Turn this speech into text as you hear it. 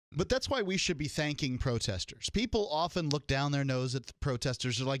But that's why we should be thanking protesters. People often look down their nose at the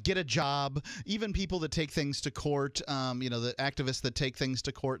protesters. They're like, get a job. Even people that take things to court, the activists that take things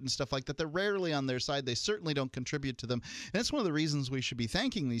to court and stuff like that, they're rarely on their side. They certainly don't contribute to them. And that's one of the reasons we should be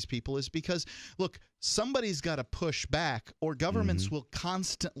thanking these people is because, look, somebody's got to push back or governments will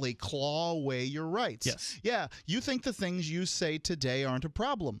constantly claw away your rights. Yes. Yeah, you think the things you say today aren't a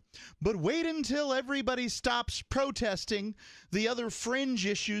problem. But wait until everybody stops protesting the other fringe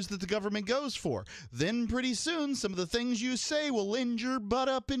issues that the government goes for. Then pretty soon some of the things you say will end your butt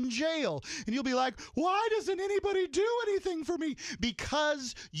up in jail. And you'll be like, why doesn't anybody do anything for me?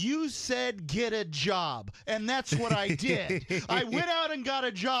 Because you said get a job. And that's what I did. I went out and got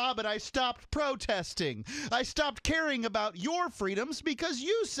a job and I stopped protesting. I stopped caring about your freedoms because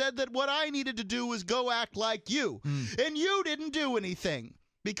you said that what I needed to do was go act like you. And you didn't do anything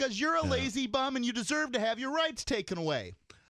because you're a lazy bum and you deserve to have your rights taken away.